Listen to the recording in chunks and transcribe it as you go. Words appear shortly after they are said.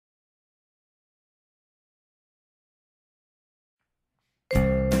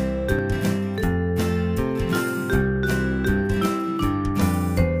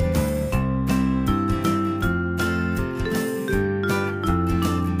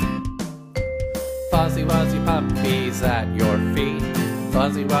Fuzzy Wuzzy puppies at your feet.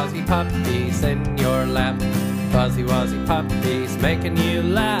 Fuzzy Wuzzy puppies in your lap. Fuzzy Wuzzy puppies making you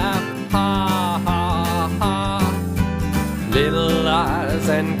laugh. Ha ha ha. Little eyes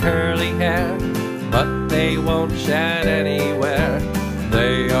and curly hair, but they won't shed anywhere.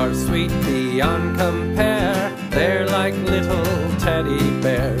 They are sweet beyond compare. They're like little teddy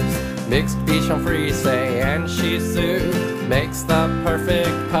bears. Mixed Bichon Frise and Shih Tzu makes the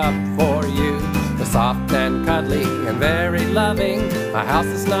perfect pup for you. They're soft and cuddly and very loving. A house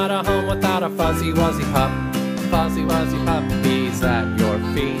is not a home without a Fuzzy Wuzzy pup. Fuzzy Wuzzy puppies at your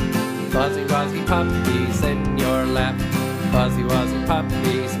feet. Fuzzy Wuzzy puppies in your lap. Fuzzy Wuzzy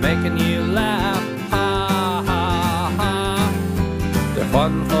puppies making you laugh. Ha ha ha. They're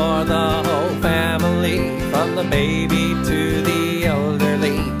fun for the whole family, from the baby to the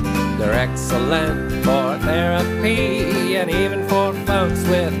elderly. They're excellent for therapy and even for folks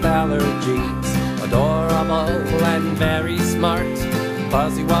with allergies. Adorable and very smart,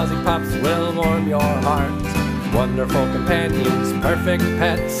 Fuzzy Wuzzy pups will warm your heart. Wonderful companions, perfect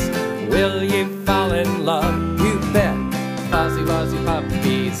pets. Will you fall in love? You bet. Fuzzy Wuzzy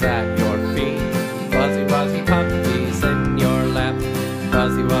puppies at your feet. Fuzzy Wuzzy puppies in your lap.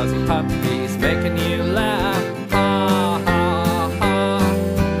 Fuzzy Wuzzy puppies making you laugh. Ha ha ha.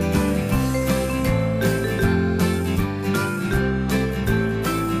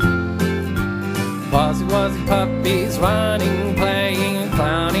 Fuzzy Wuzzy puppies running, playing, and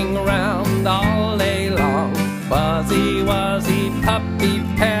clowning around all day long. Fuzzy Wuzzy puppy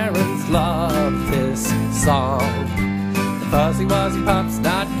parents love this song.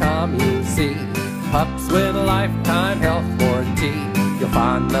 FuzzyWuzzyPups.com you'll see pups with a lifetime health warranty. You'll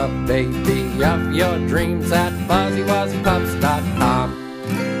find the baby of your dreams at FuzzyWuzzyPups.com.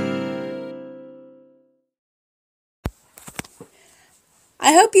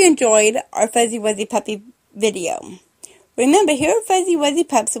 I hope you enjoyed our Fuzzy Wuzzy Puppy video. Remember, here at Fuzzy Wuzzy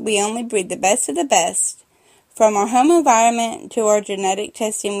Pups, we only breed the best of the best. From our home environment to our genetic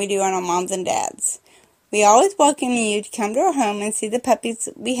testing we do on our moms and dads. We always welcome you to come to our home and see the puppies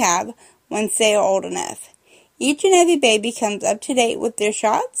we have once they are old enough. Each and every baby comes up to date with their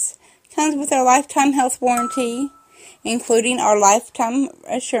shots, comes with our lifetime health warranty, including our lifetime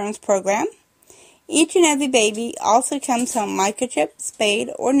assurance program. Each and every baby also comes home microchipped,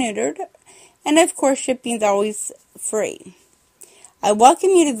 spayed, or neutered, and of course shipping is always free. I welcome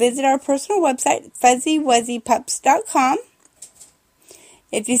you to visit our personal website, FuzzyWuzzyPups.com.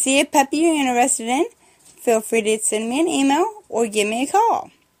 If you see a puppy you're interested in, feel free to send me an email or give me a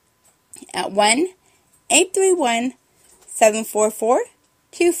call at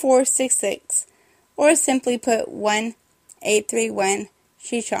 1-831-744-2466 or simply put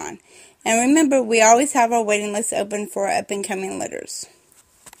 1-831-Shichon. And remember, we always have our waiting list open for up-and-coming litters.